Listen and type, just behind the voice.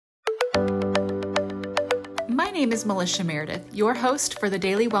name is Melissa Meredith, your host for the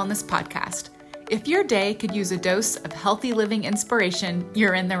Daily Wellness Podcast. If your day could use a dose of healthy living inspiration,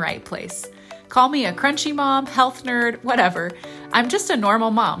 you're in the right place. Call me a crunchy mom, health nerd, whatever. I'm just a normal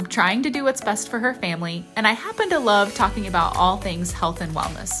mom trying to do what's best for her family, and I happen to love talking about all things health and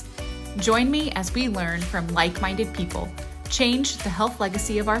wellness. Join me as we learn from like-minded people, change the health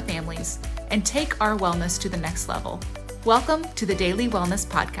legacy of our families, and take our wellness to the next level. Welcome to the Daily Wellness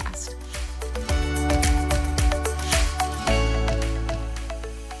Podcast.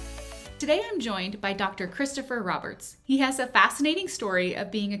 Today I'm joined by Dr. Christopher Roberts. He has a fascinating story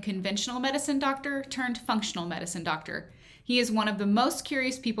of being a conventional medicine doctor turned functional medicine doctor. He is one of the most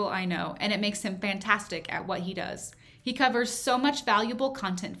curious people I know, and it makes him fantastic at what he does. He covers so much valuable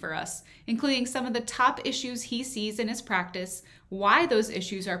content for us, including some of the top issues he sees in his practice, why those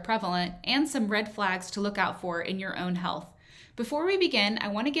issues are prevalent, and some red flags to look out for in your own health. Before we begin, I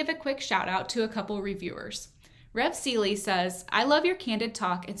want to give a quick shout out to a couple reviewers. Rev Seeley says, I love your candid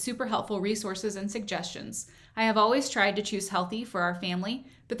talk and super helpful resources and suggestions. I have always tried to choose healthy for our family,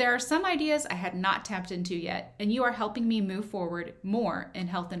 but there are some ideas I had not tapped into yet, and you are helping me move forward more in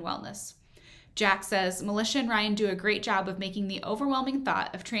health and wellness. Jack says, Melissa and Ryan do a great job of making the overwhelming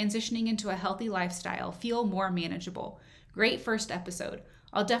thought of transitioning into a healthy lifestyle feel more manageable. Great first episode.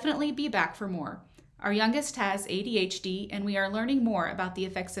 I'll definitely be back for more. Our youngest has ADHD, and we are learning more about the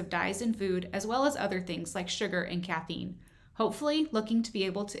effects of dyes in food, as well as other things like sugar and caffeine. Hopefully, looking to be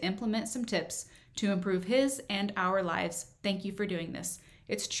able to implement some tips to improve his and our lives. Thank you for doing this.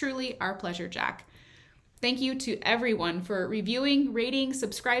 It's truly our pleasure, Jack. Thank you to everyone for reviewing, rating,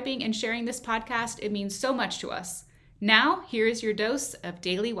 subscribing, and sharing this podcast. It means so much to us. Now, here is your dose of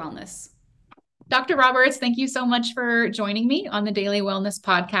daily wellness. Dr. Roberts, thank you so much for joining me on the Daily Wellness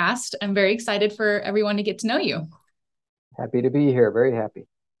Podcast. I'm very excited for everyone to get to know you. Happy to be here. Very happy.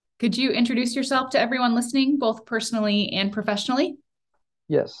 Could you introduce yourself to everyone listening, both personally and professionally?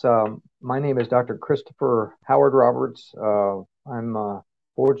 Yes. My name is Dr. Christopher Howard Roberts. I'm a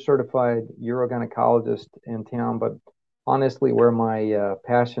board certified urogynecologist in town, but honestly, where my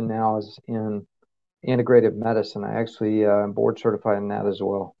passion now is in integrative medicine. I actually am board certified in that as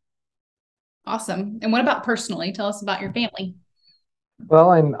well. Awesome. And what about personally? Tell us about your family. Well,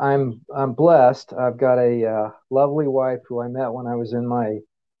 I'm blessed. I've got a lovely wife who I met when I was in my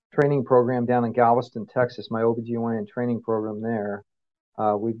training program down in Galveston, Texas, my OBGYN training program there.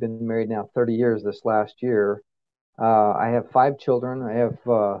 We've been married now 30 years this last year. I have 5 children. I have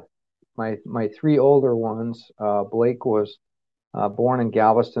my 3 older ones. Blake was born in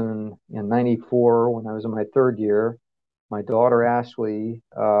Galveston in '94 when I was in my 3rd year. My daughter Ashley,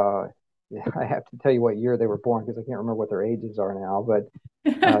 I have to tell you what year they were born because I can't remember what their ages are now, but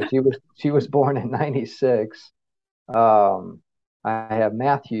she was born in '96. I have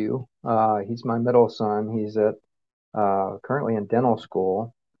Matthew. He's my middle son. He's at currently in dental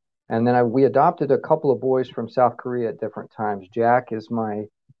school. And then we adopted a couple of boys from South Korea at different times. Jack is my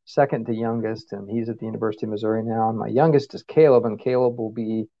second to youngest, and he's at the University of Missouri now. And my youngest is Caleb, and Caleb will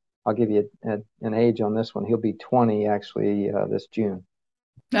be, I'll give you an age on this one. He'll be 20 actually this June.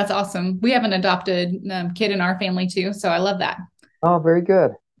 That's awesome. We have an adopted kid in our family too, so I love that. Oh, very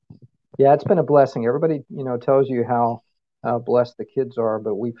good. Yeah, it's been a blessing. Everybody, tells you how blessed the kids are,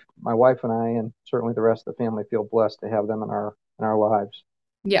 but my wife and I, and certainly the rest of the family, feel blessed to have them in our lives.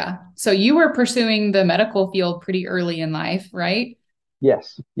 Yeah. So you were pursuing the medical field pretty early in life, right?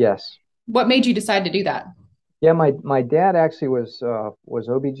 Yes. What made you decide to do that? Yeah, my dad actually was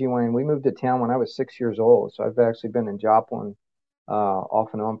OBGYN. We moved to town when I was 6 years old, so I've actually been in Joplin off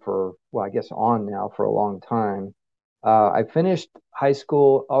and on on now for a long time. I finished high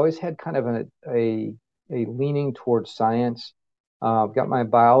school, always had kind of a leaning towards science. Got my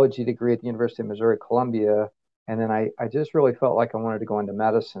biology degree at the University of Missouri Columbia, and then I just really felt like I wanted to go into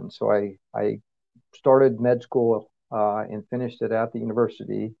medicine. So I started med school and finished it at the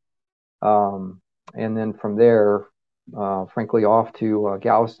university. And then from there, frankly, off to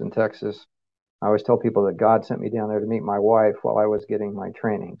Galveston, Texas. I always tell people that God sent me down there to meet my wife while I was getting my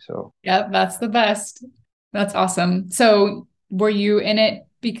training. So, yep, that's the best. That's awesome. So were you in it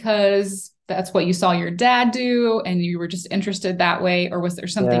because that's what you saw your dad do and you were just interested that way, or was there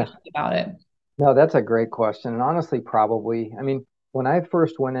something about it? No, that's a great question. And honestly, probably. I mean, when I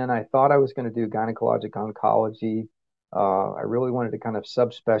first went in, I thought I was going to do gynecologic oncology. I really wanted to kind of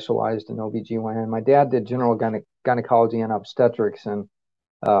subspecialize in OBGYN. My dad did general gynecology and obstetrics, and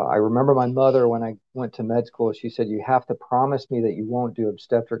I remember my mother, when I went to med school, she said, you have to promise me that you won't do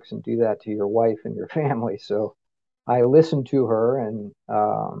obstetrics and do that to your wife and your family. So I listened to her, and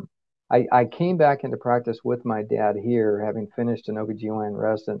I came back into practice with my dad here, having finished an OBGYN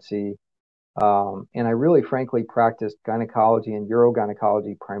residency And I really, frankly, practiced gynecology and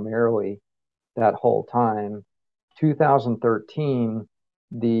urogynecology primarily that whole time. 2013,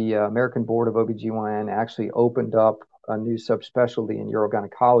 the American Board of OBGYN actually opened up a new subspecialty in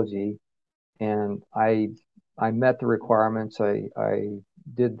urogynecology, and I met the requirements. I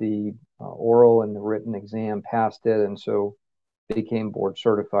did the oral and the written exam, passed it, and so became board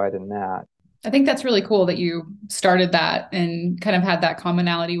certified in that. I think that's really cool that you started that and kind of had that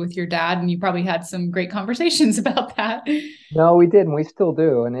commonality with your dad, and you probably had some great conversations about that. No, we did, and we still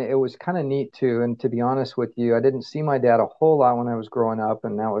do, and it was kind of neat too. And to be honest with you, I didn't see my dad a whole lot when I was growing up,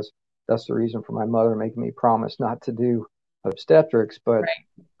 and that's the reason for my mother making me promise not to do obstetrics. But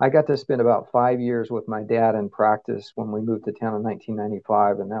I got to spend about 5 years with my dad in practice when we moved to town in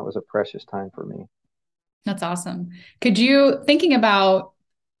 1995, and that was a precious time for me. That's awesome. Could you, thinking about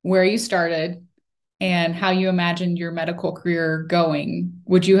where you started and how you imagined your medical career going,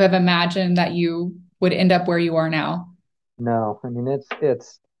 would you have imagined that you would end up where you are now? No, I mean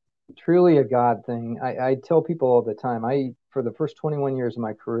it's truly a God thing. I tell people all the time. I For the first 21 years of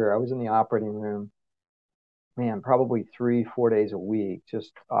my career, I was in the operating room, man, probably 3, 4 days a week,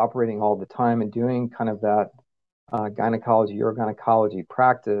 just operating all the time and doing kind of that gynecology, urogynecology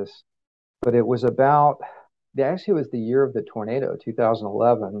practice. But it was about, actually, it was the year of the tornado,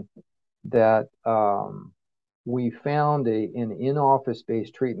 2011, that we found an in-office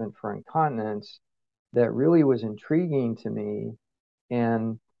based treatment for incontinence that really was intriguing to me.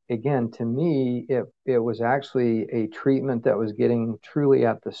 And again, to me, it was actually a treatment that was getting truly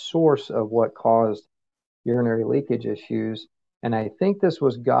at the source of what caused urinary leakage issues. And I think this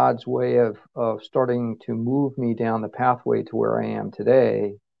was God's way of starting to move me down the pathway to where I am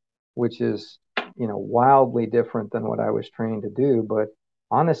today, which is, wildly different than what I was trained to do. But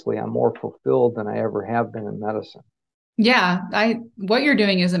honestly, I'm more fulfilled than I ever have been in medicine. Yeah, I what you're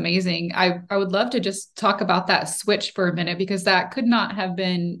doing is amazing. I would love to just talk about that switch for a minute because that could not have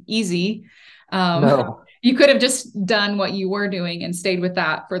been easy. Um, No, you could have just done what you were doing and stayed with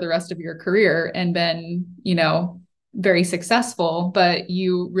that for the rest of your career and been, very successful, but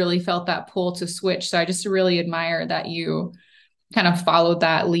you really felt that pull to switch. So I just really admire that you kind of followed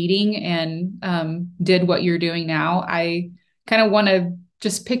that leading and did what you're doing now. I kind of want to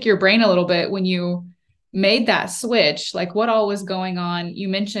just pick your brain a little bit when you made that switch, like what all was going on. You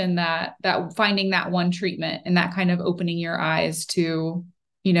mentioned that finding that one treatment and that kind of opening your eyes to,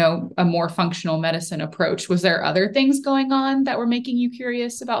 a more functional medicine approach. Was there other things going on that were making you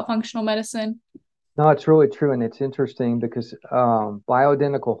curious about functional medicine? no, it's really true. And it's interesting because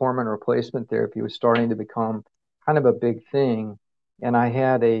bioidentical hormone replacement therapy was starting to become kind of a big thing. And I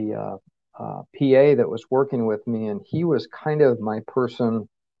had a PA that was working with me, and he was kind of my person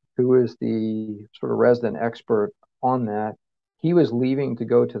who was the sort of resident expert on that. He was leaving to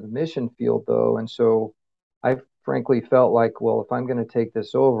go to the mission field, though. And so I frankly felt like, well, if I'm going to take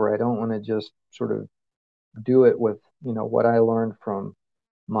this over, I don't want to just sort of do it with, what I learned from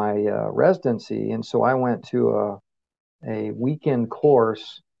my residency. And so I went to a weekend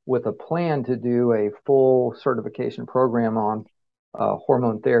course with a plan to do a full certification program on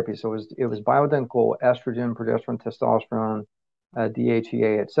hormone therapy. So it was bioidentical estrogen, progesterone, testosterone,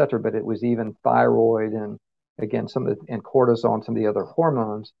 DHEA, et cetera, but it was even thyroid and again and cortisol and some of the other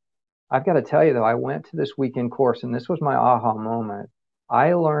hormones. I've got to tell you though, I went to this weekend course and this was my aha moment.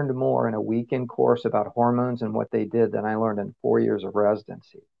 I learned more in a weekend course about hormones and what they did than I learned in 4 years of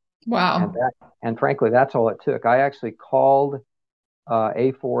residency. And Wow. and frankly, that's all it took. I actually called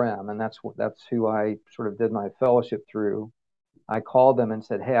A4M, and that's who I sort of did my fellowship through. I called them and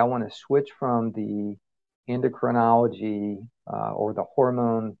said, "Hey, I want to switch from the endocrinology or the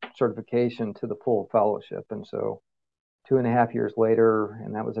hormone certification to the full fellowship." And so, 2.5 years later,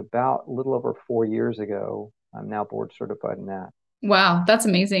 and that was about a little over 4 years ago, I'm now board certified in that. Wow, that's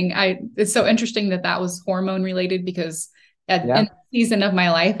amazing. It's so interesting that that was hormone related because in Yeah. the season of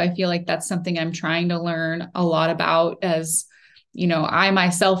my life, I feel like that's something I'm trying to learn a lot about as, I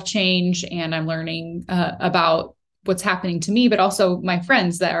myself change and I'm learning about what's happening to me, but also my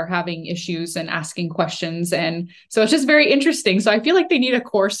friends that are having issues and asking questions. And so it's just very interesting. So I feel like they need a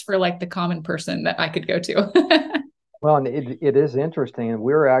course for like the common person that I could go to. Well, and it is interesting, and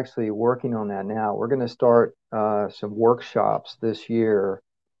we're actually working on that now. We're going to start some workshops this year,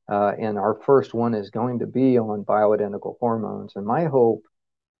 and our first one is going to be on bioidentical hormones. And my hope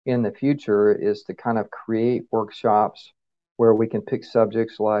in the future is to kind of create workshops where we can pick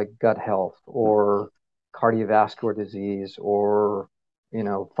subjects like gut health or cardiovascular disease or,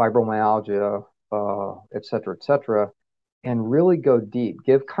 fibromyalgia, et cetera, and really go deep,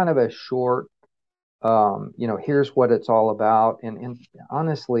 give kind of a short here's what it's all about. And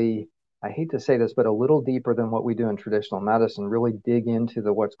honestly, I hate to say this, but a little deeper than what we do in traditional medicine, really dig into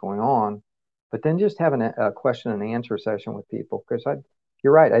the what's going on, but then just have a question and answer session with people. Because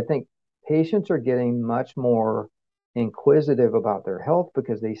you're right. I think patients are getting much more inquisitive about their health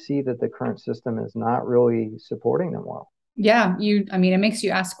because they see that the current system is not really supporting them well. Yeah, I mean, it makes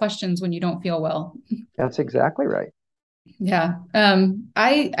you ask questions when you don't feel well. That's exactly right. Yeah.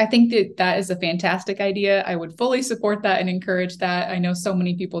 I think that that is a fantastic idea. I would fully support that and encourage that. I know so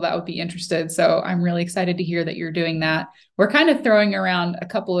many people that would be interested. So I'm really excited to hear that you're doing that. We're kind of throwing around a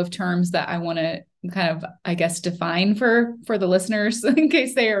couple of terms that I want to kind of, I guess, define for the listeners in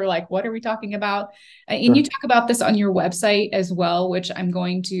case they are like, what are we talking about? And you Sure. talk about this on your website as well, which I'm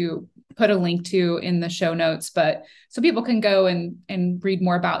going to put a link to in the show notes, but so people can go and read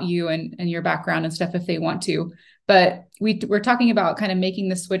more about you and your background and stuff if they want to. But we're talking about kind of making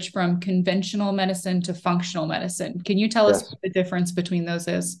the switch from conventional medicine to functional medicine. Can you tell us Yes. what the difference between those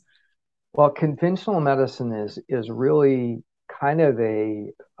is? Well, conventional medicine is really kind of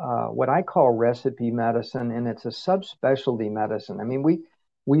a what I call recipe medicine, and it's a subspecialty medicine. I mean,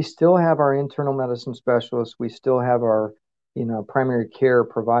 we still have our internal medicine specialists, we still have our, primary care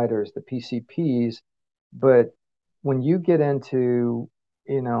providers, the PCPs, but when you get into,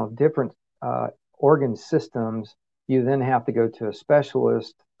 different organ systems, you then have to go to a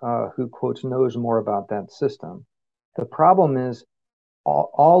specialist who, quotes, knows more about that system. The problem is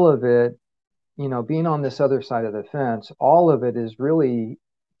all of it, being on this other side of the fence, all of it is really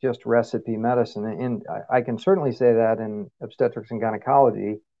just recipe medicine. And I can certainly say that in obstetrics and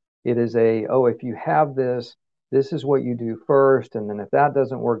gynecology, it is oh, if you have this, this is what you do first. And then if that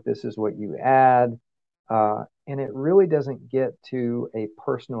doesn't work, this is what you add. And it really doesn't get to a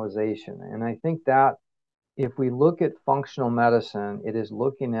personalization. And I think that if we look at functional medicine, it is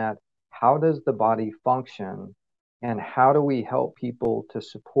looking at how does the body function and how do we help people to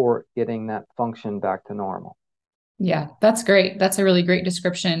support getting that function back to normal. Yeah, that's great. That's a really great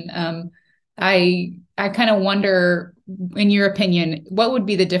description. I kind of wonder, in your opinion, what would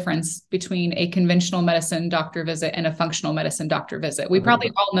be the difference between a conventional medicine doctor visit and a functional medicine doctor visit? We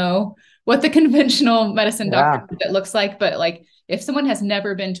probably all know what the conventional medicine doctor Yeah, visit looks like, but like if someone has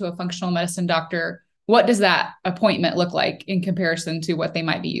never been to a functional medicine doctor, what does that appointment look like in comparison to what they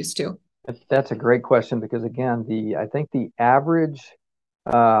might be used to? that's a great question because again, I think the average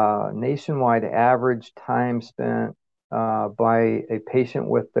nationwide average time spent by a patient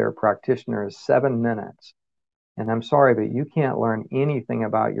with their practitioner is 7 minutes. And I'm sorry, but you can't learn anything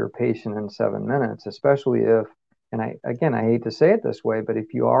about your patient in 7 minutes, especially if, and I hate to say it this way, but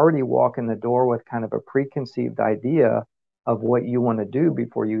if you already walk in the door with kind of a preconceived idea of what you want to do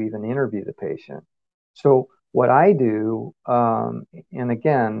before you even interview the patient. So what I do, and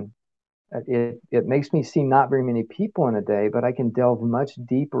again, it makes me see not very many people in a day, but I can delve much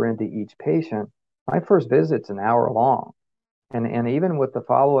deeper into each patient. My first visit's an hour long. And even with the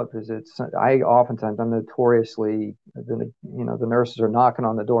follow-up visits, I'm notoriously, the nurses are knocking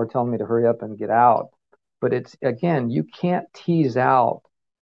on the door telling me to hurry up and get out. But it's, again, you can't tease out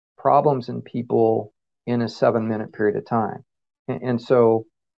problems in people in a 7 minute period of time. And so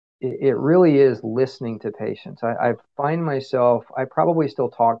it really is listening to patients. I find myself, I probably still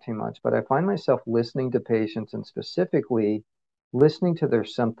talk too much, but I find myself listening to patients and specifically listening to their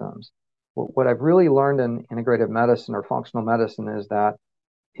symptoms. What I've really learned in integrative medicine or functional medicine is that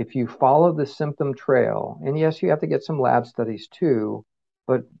if you follow the symptom trail, and yes, you have to get some lab studies too,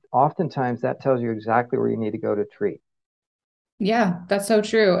 but oftentimes that tells you exactly where you need to go to treat. Yeah, that's so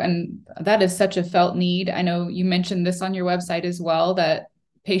true. And that is such a felt need. I know you mentioned this on your website as well, that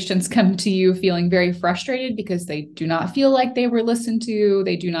patients come to you feeling very frustrated because they do not feel like they were listened to.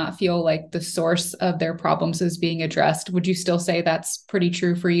 They do not feel like the source of their problems is being addressed. Would you still say that's pretty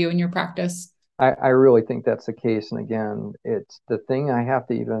true for you in your practice? I really think that's the case. And again, it's the thing I have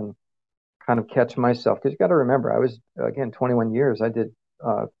to even kind of catch myself because you got to remember, I was, again, 21 years. I did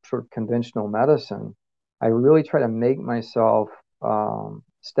sort of conventional medicine. I really try to make myself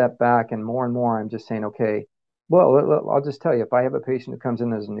step back, and more, I'm just saying, okay, well, I'll just tell you, if I have a patient who comes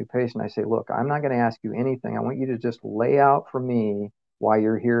in as a new patient, I say, look, I'm not going to ask you anything. I want you to just lay out for me why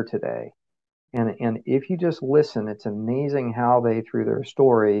you're here today. And if you just listen, it's amazing how they, through their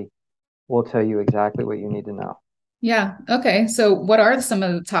story, will tell you exactly what you need to know. Yeah. Okay. So, what are some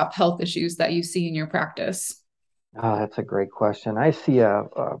of the top health issues that you see in your practice? Oh, that's a great question. I see a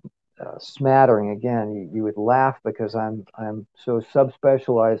smattering. Again, you would laugh because I'm so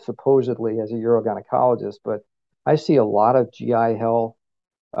subspecialized supposedly as a urogynecologist, but I see a lot of GI health.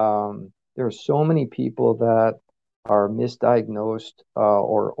 There are so many people that are misdiagnosed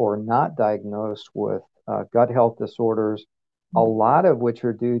or not diagnosed with gut health disorders. a lot of which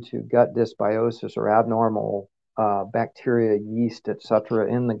are due to gut dysbiosis or abnormal bacteria, yeast,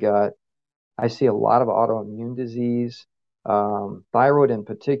 etc., in the gut. I see a lot of autoimmune disease, thyroid in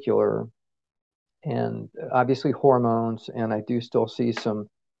particular, and obviously hormones. And I do still see some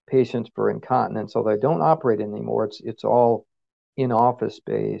patients for incontinence, although I don't operate anymore. It's all in office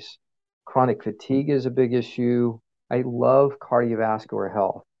space. Chronic fatigue is a big issue. I love cardiovascular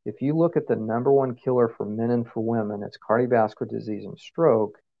health. If you look at the number one killer for men and for women, it's cardiovascular disease and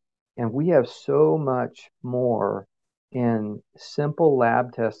stroke. And we have so much more in simple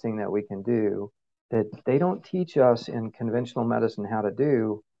lab testing that we can do that they don't teach us in conventional medicine how to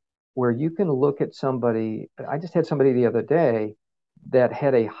do, where you can look at somebody. I just had somebody the other day that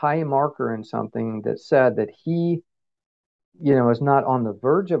had a high marker in something that said that he, is not on the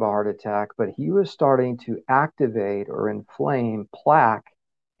verge of a heart attack, but he was starting to activate or inflame plaque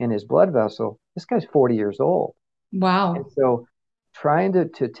in his blood vessel. This guy's 40 years old. And Wow. so trying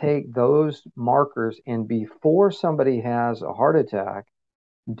to take those markers and before somebody has a heart attack,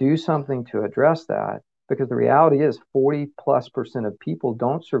 do something to address that. Because the reality is 40+% of people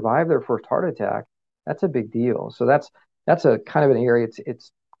don't survive their first heart attack. That's a big deal. So that's a kind of an area.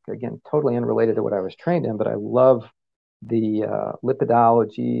 It's again totally unrelated to what I was trained in, but I love the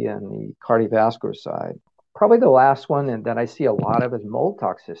lipidology and the cardiovascular side. Probably the last one and that I see a lot of is mold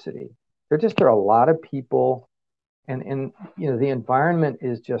toxicity. There are a lot of people, and the environment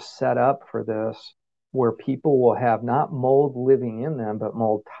is just set up for this, where people will have not mold living in them, but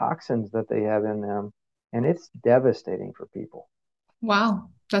mold toxins that they have in them, and it's devastating for people. Wow,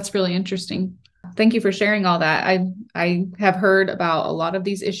 that's really interesting. Thank you for sharing all that. I have heard about a lot of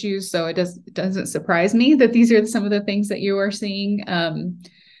these issues, so it doesn't surprise me that these are some of the things that you are seeing.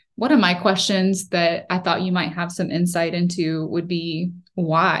 One of my questions that I thought you might have some insight into would be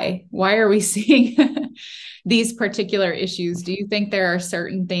why? Why are we seeing these particular issues? Do you think there are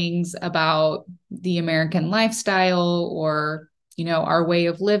certain things about the American lifestyle or, our way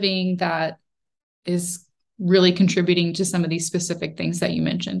of living that is really contributing to some of these specific things that you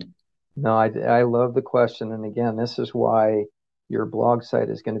mentioned? No, I love the question. And again, this is why your blog site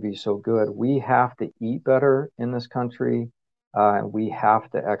is going to be so good. We have to eat better in this country, and we have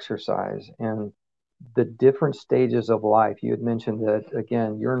to exercise. And the different stages of life, you had mentioned that,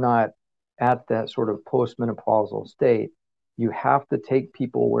 again, you're not at that sort of postmenopausal state. You have to take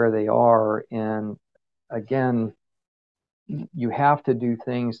people where they are. And again, you have to do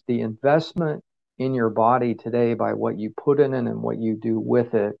things. The investment in your body today by what you put in it and what you do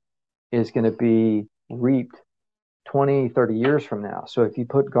with it is going to be reaped 20, 30 years from now. So if you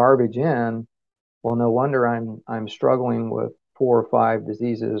put garbage in, well, no wonder I'm struggling with 4 or 5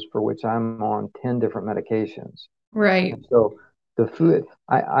 diseases for which I'm on 10 different medications. Right. And so the food,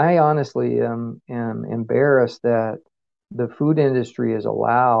 I honestly am embarrassed that the food industry is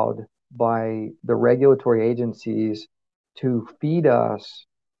allowed by the regulatory agencies to feed us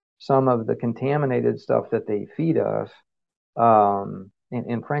some of the contaminated stuff that they feed us,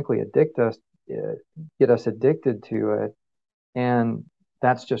 and frankly addict us, uh, get us addicted to it. And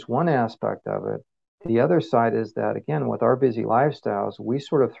that's just one aspect of it. The other side is that, again, with our busy lifestyles, we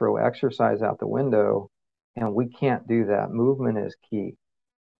sort of throw exercise out the window, and we can't do that. Movement is key.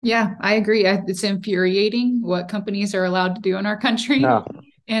 Yeah, I agree. It's infuriating what companies are allowed to do in our country, No,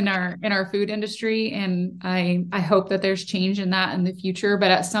 in our food industry, and I hope that there's change in that in the future.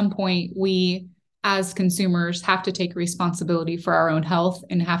 But at some point, we as consumers have to take responsibility for our own health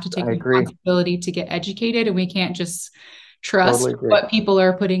and have to take I agree. responsibility to get educated. And we can't just trust Totally agree. what people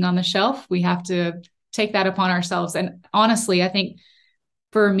are putting on the shelf. We have to take that upon ourselves. And honestly, I think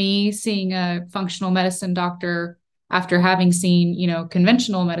for me, seeing a functional medicine doctor after having seen,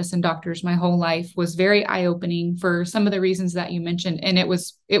 conventional medicine doctors my whole life was very eye-opening for some of the reasons that you mentioned. And it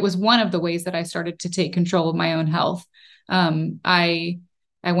was one of the ways that I started to take control of my own health. I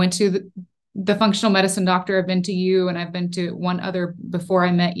went to the functional medicine doctor. I've been to you, and I've been to one other before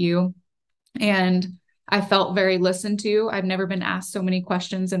I met you. And I felt very listened to. I've never been asked so many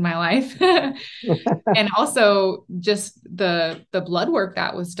questions in my life. And also just the blood work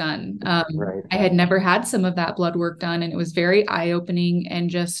that was done. Right. I had never had some of that blood work done, and it was very eye opening and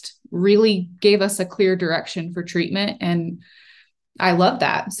just really gave us a clear direction for treatment. And I love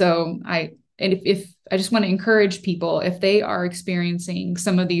that. So if I just want to encourage people, if they are experiencing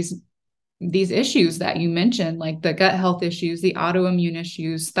some of these issues that you mentioned, like the gut health issues, the autoimmune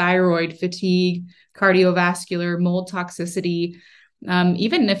issues, thyroid, fatigue, cardiovascular, mold toxicity,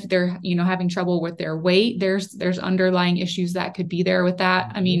 even if they're having trouble with their weight, there's underlying issues that could be there with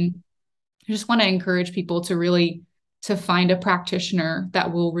that. I Mhm. mean, I just want to encourage people to really to find a practitioner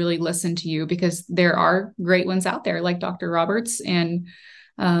that will really listen to you, because there are great ones out there like Dr. Roberts, and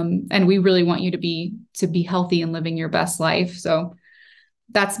we really want you to be healthy and living your best life. So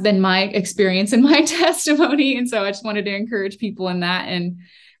that's been my experience and my testimony. And so I just wanted to encourage people in that. And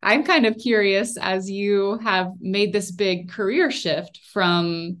I'm kind of curious, as you have made this big career shift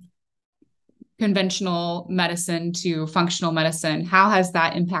from conventional medicine to functional medicine, how has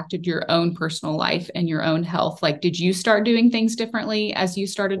that impacted your own personal life and your own health? Like, did you start doing things differently as you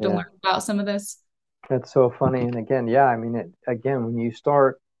started to Yeah, learn about some of this? that's so funny. And again, yeah, I mean, again, when you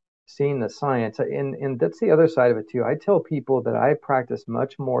start seeing the science, and that's the other side of it too. I tell people that I practice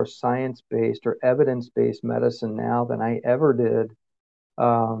much more science-based or evidence-based medicine now than I ever did,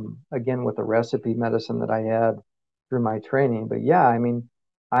 again, with the recipe medicine that I had through my training. But yeah, I mean,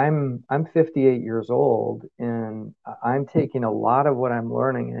 I'm 58 years old, and I'm taking a lot of what I'm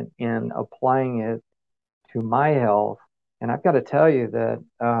learning and applying it to my health. And I've got to tell you that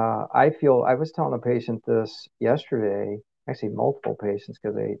I was telling a patient this yesterday, actually multiple patients,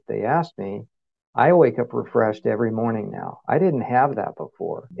 because they asked me. I wake up refreshed every morning now. I didn't have that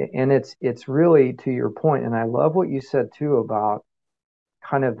before. And it's really to your point, and I love what you said too about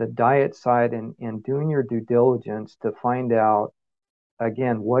kind of the diet side and doing your due diligence to find out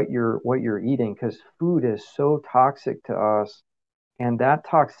again what you're eating, because food is so toxic to us, and that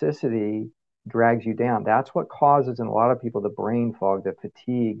toxicity drags you down. That's what causes in a lot of people the brain fog, the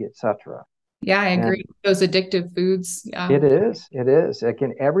fatigue, etc. Yeah, I And agree. Those addictive foods. Yeah. it is.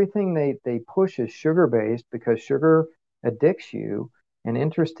 Again, everything they push is sugar based because sugar addicts you. And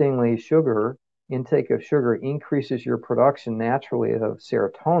interestingly, intake of sugar increases your production naturally of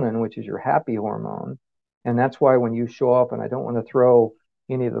serotonin, which is your happy hormone. And that's why when you show up, and I don't want to throw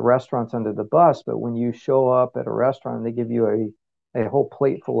any of the restaurants under the bus, but when you show up at a restaurant and they give you a whole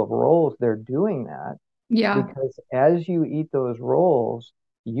plate full of rolls, they're doing that Yeah. because as you eat those rolls,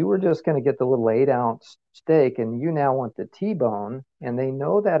 you were just going to get the little 8 ounce steak and you now want the T-bone. And they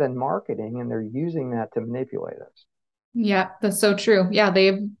know that in marketing and they're using that to manipulate us. Yeah, that's so true. Yeah,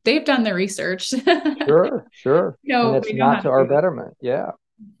 they've done their research. Sure, sure. And They it's know how not to to our do it. betterment. Yeah,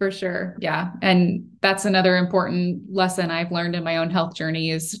 For sure. Yeah. And that's another important lesson I've learned in my own health journey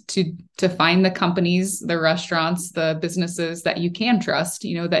is to find the companies, the restaurants, the businesses that you can trust,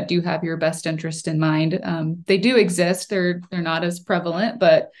 that do have your best interest in mind. They do exist. They're not as prevalent,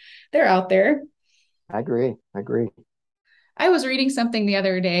 but they're out there. I agree. I agree. I was reading something the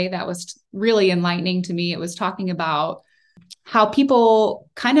other day that was really enlightening to me. It was talking about how people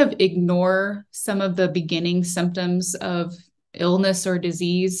kind of ignore some of the beginning symptoms of illness or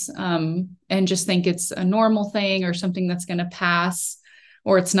disease, and just think it's a normal thing or something that's going to pass,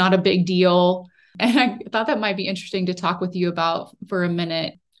 or it's not a big deal. And I thought that might be interesting to talk with you about for a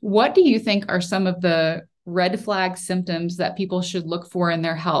minute. What do you think are some of the red flag symptoms that people should look for in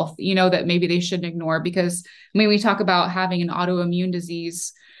their health, that maybe they shouldn't ignore? Because when we talk about having an autoimmune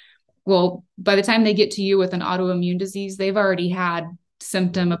disease, well, by the time they get to you with an autoimmune disease, they've already had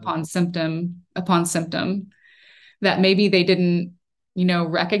symptom Mhm. upon symptom upon symptom that maybe they didn't,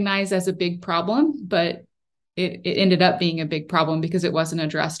 recognize as a big problem, but it ended up being a big problem because it wasn't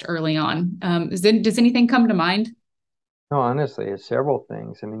addressed early on. Does anything come to mind? No, honestly, it's several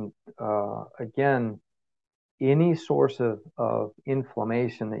things. I mean, again, any source of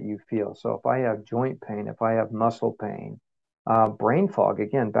inflammation that you feel. So if I have joint pain, if I have muscle pain, brain fog,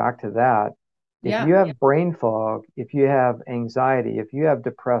 again, back to that. If Yeah. you have brain fog, if you have anxiety, if you have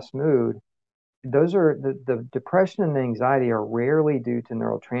depressed mood, those are the depression and the anxiety are rarely due to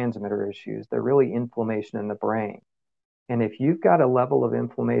neurotransmitter issues. They're really inflammation in the brain. And if you've got a level of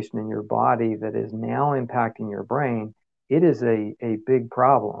inflammation in your body that is now impacting your brain, it is a big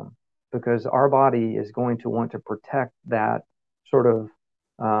problem because our body is going to want to protect that sort of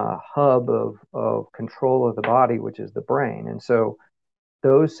hub of control of the body, which is the brain. And so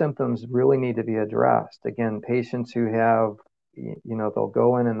those symptoms really need to be addressed. Again, patients who have, they'll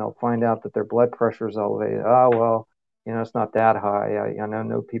go in and they'll find out that their blood pressure is elevated. Oh, well, it's not that high. I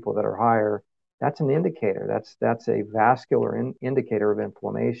know people that are higher. That's an indicator. That's a vascular indicator of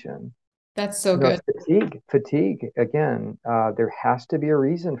inflammation. That's so good. Fatigue. Again, there has to be a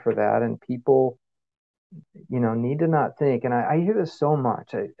reason for that, and people, need to not think. And I hear this so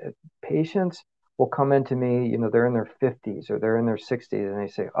much. Patients will come into me, they're in their 50s or they're in their 60s, and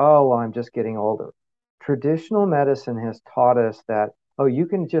they say, "Oh, well, I'm just getting older." Traditional medicine has taught us that, oh, you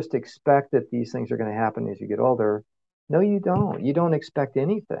can just expect that these things are going to happen as you get older. No, you don't. You don't expect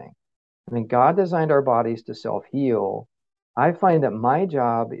anything. I mean, God designed our bodies to self-heal. I find that my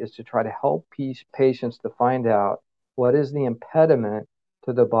job is to try to help patients to find out what is the impediment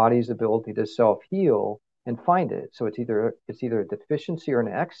to the body's ability to self-heal. and find it. So it's either a deficiency or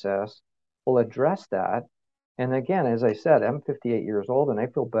an excess. We'll address that. And again, as I said, I'm 58 years old and I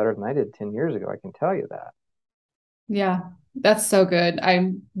feel better than I did 10 years ago. I can tell you that. Yeah, that's so good.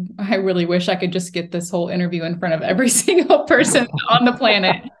 I really wish I could just get this whole interview in front of every single person on the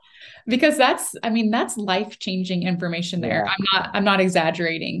planet because I mean, that's life-changing information there. Yeah. I'm not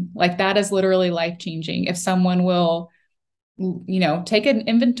exaggerating. Like that is literally life-changing. If someone will, take an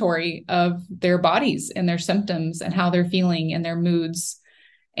inventory of their bodies and their symptoms and how they're feeling and their moods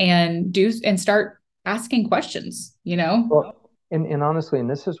and start asking questions. Well, and honestly, and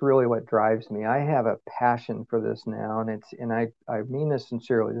this is really what drives me. I have a passion for this now, and I mean this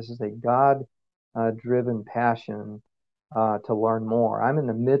sincerely. This is a God driven passion to learn more. I'm in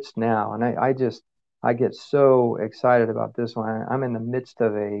the midst now, and I get so excited about this one. I'm in the midst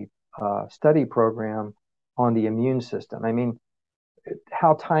of a study program on the immune system. I mean,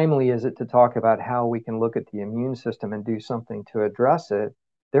 how timely is it to talk about how we can look at the immune system and do something to address it?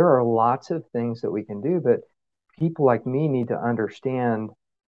 There are lots of things that we can do, but people like me need to understand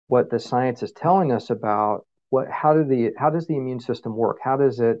what the science is telling us about how does the immune system work? How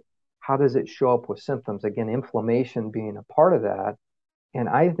does it show up with symptoms? Again, inflammation being a part of that. And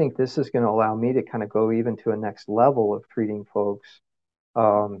I think this is going to allow me to kind of go even to a next level of treating folks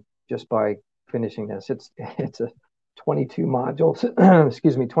just by finishing this. It's a 22 modules,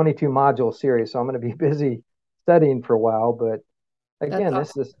 excuse me, 22 module series. So I'm going to be busy studying for a while. But That's again,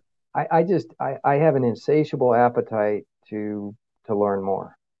 this awesome. is I have an insatiable appetite to learn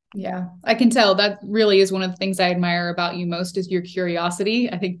more. Yeah, I can tell that really is one of the things I admire about you most is your curiosity.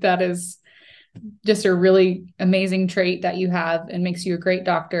 I think that is just a really amazing trait that you have and makes you a great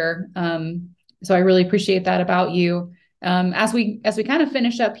doctor. So I really appreciate that about you. As we kind of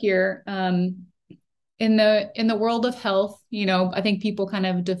finish up here, in the world of health, I think people kind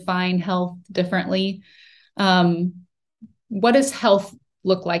of define health differently. Um, what does health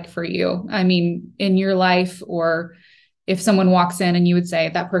look like for you? I mean, in your life, or if someone walks in and you would say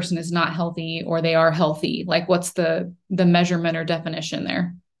that person is not healthy or they are healthy, like what's the measurement or definition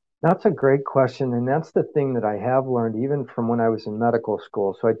there? That's a great question, and that's the thing that I have learned even from when I was in medical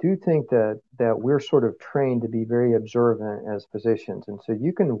school. So I do think that we're sort of trained to be very observant as physicians, and so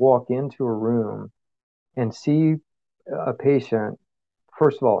you can walk into a room and see a patient.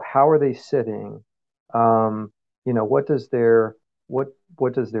 First of all, how are they sitting? Um, what does what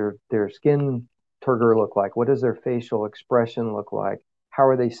what does their skin turgor look like? What does their facial expression look like? How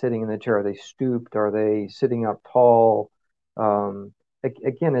are they sitting in the chair? Are they stooped? Are they sitting up tall? Um,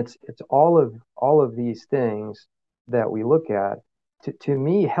 Again, it's all of these things that we look at. To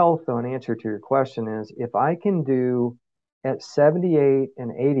me, health, though, an answer to your question is if I can do at 78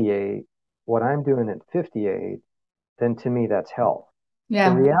 and 88 what I'm doing at 58, then to me that's health. The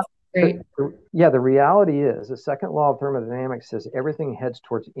Yeah, real, great. yeah, the reality is the second law of thermodynamics says everything heads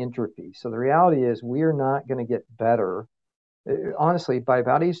towards entropy. So the reality is we are not going to get better. Honestly, by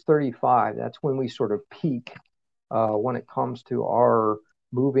about age 35, that's when we sort of peak when it comes to our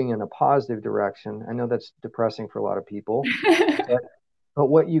moving in a positive direction. I know that's depressing for a lot of people, but but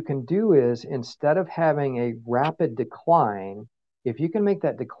what you can do is instead of having a rapid decline, if you can make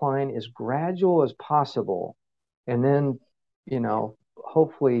that decline as gradual as possible, and then,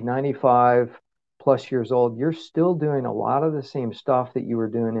 hopefully 95 plus years old, you're still doing a lot of the same stuff that you were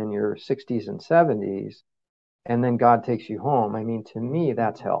doing in your 60s and 70s, and then God takes you home. I mean, to me,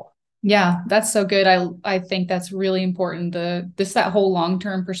 that's health. Yeah, that's so good. I think that's really important. That whole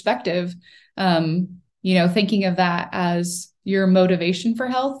long-term perspective, thinking of that as your motivation for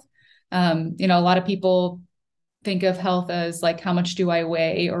health. A lot of people think of health as like how much do I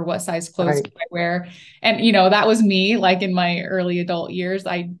weigh or what size clothes do Right. I wear. And that was me like in my early adult years.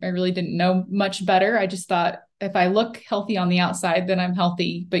 I really didn't know much better. I just thought if I look healthy on the outside, then I'm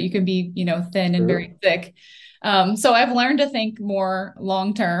healthy, but you can be, thin and True. very sick. So I've learned to think more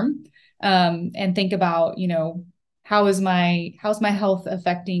long term, and think about, how's my health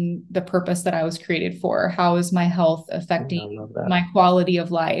affecting the purpose that I was created for? How is my health Yeah, affecting I love that. my quality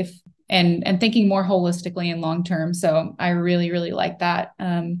of life? And thinking more holistically and long term. So I really, really like that.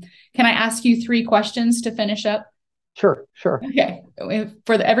 Can I ask you three questions to finish up? Sure, sure. Okay.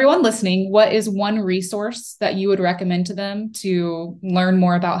 For everyone listening, what is one resource that you would recommend to them to learn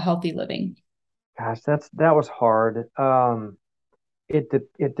more about healthy living? Gosh, that was hard.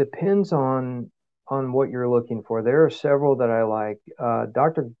 It depends on what you're looking for. There are several that I like.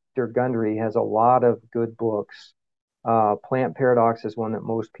 Dr. Gundry has a lot of good books. Plant Paradox is one that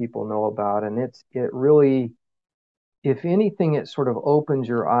most people know about, and it really, if anything, it sort of opens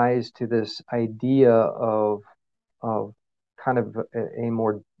your eyes to this idea of kind of a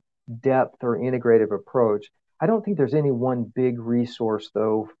more depth or integrative approach. I don't think there's any one big resource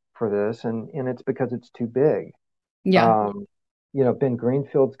though for this, and it's because it's too big. Yeah. Um, Ben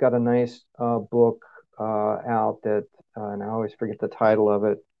Greenfield's got a nice book out that, and I always forget the title of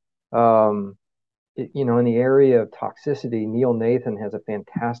it. In the area of toxicity, Neil Nathan has a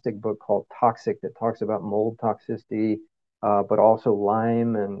fantastic book called Toxic that talks about mold toxicity, but also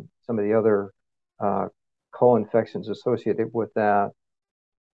Lyme and some of the other uh, co-infections associated with that.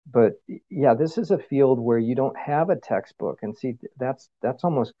 But yeah, this is a field where you don't have a textbook, and see, that's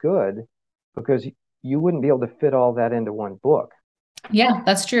almost good because you wouldn't be able to fit all that into one book. Yeah,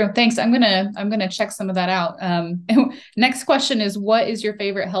 that's true. Thanks. I'm gonna check some of that out. Next question is, what is your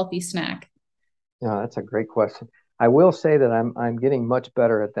favorite healthy snack? Yeah, that's a great question. I will say that I'm getting much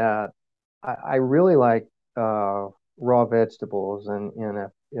better at that. I really like raw vegetables, and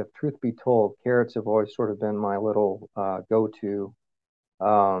if truth be told, carrots have always sort of been my little go-to.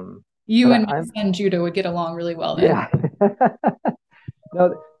 You But and my son Judah would get along really well then. yeah.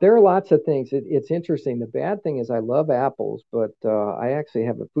 No, there are lots of things. It's interesting. The bad thing is I love apples, but I actually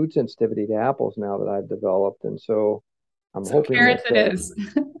have a food sensitivity to apples now that I've developed, and so I'm So hoping carrots that it is.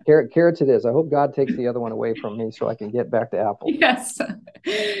 carrots it is. I hope God takes the other one away from me so I can get back to apples. Yes.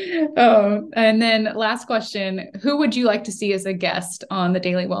 Oh, and then last question, who would you like to see as a guest on the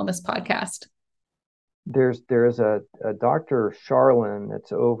Daily Wellness Podcast? There's a Dr. Charlin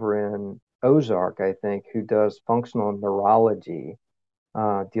that's over in Ozark, I think, who does functional neurology,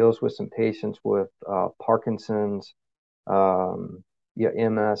 deals with some patients with Parkinson's, yeah,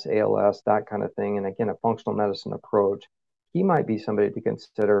 MS, ALS, that kind of thing, and again, a functional medicine approach. He might be somebody to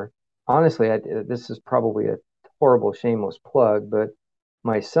consider. Honestly, this is probably a horrible, shameless plug, but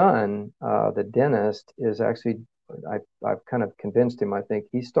my son, the dentist, is actually, I've kind of convinced him, I think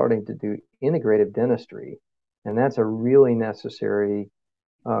he's starting to do integrative dentistry, and that's a really necessary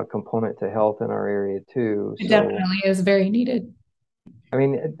component to health in our area too. It So, definitely is very needed. I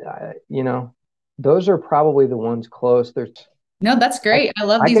mean, those are probably the ones close. No, that's I, great. I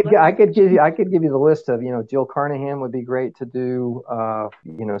love I these. could I could give you the list of, Jill Carnahan would be great to do.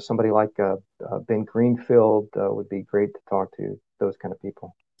 Somebody like Ben Greenfield would be great to talk to, those kind of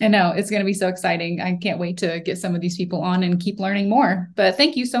people. I know it's going to be so exciting. I can't wait to get some of these people on and keep learning more. But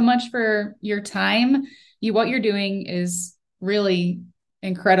thank you so much for your time. What you're doing is really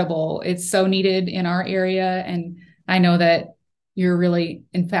incredible. It's so needed in our area. And I know that you're really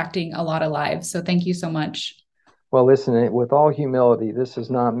impacting a lot of lives. So thank you so much. Well, listen, with all humility, this is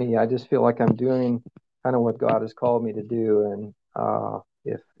not me. I just feel like I'm doing kind of what God has called me to do. And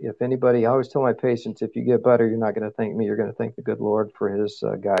if anybody, I always tell my patients, if you get better, you're not going to thank me. You're going to thank the good Lord for His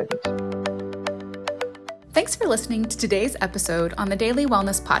guidance. Thanks for listening to today's episode on the Daily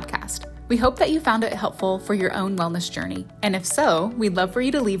Wellness Podcast. We hope that you found it helpful for your own wellness journey. And if so, we'd love for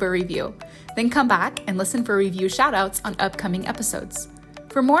you to leave a review. Then come back and listen for review shoutouts on upcoming episodes.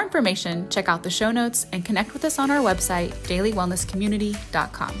 For more information, check out the show notes and connect with us on our website,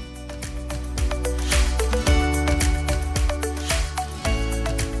 dailywellnesscommunity.com.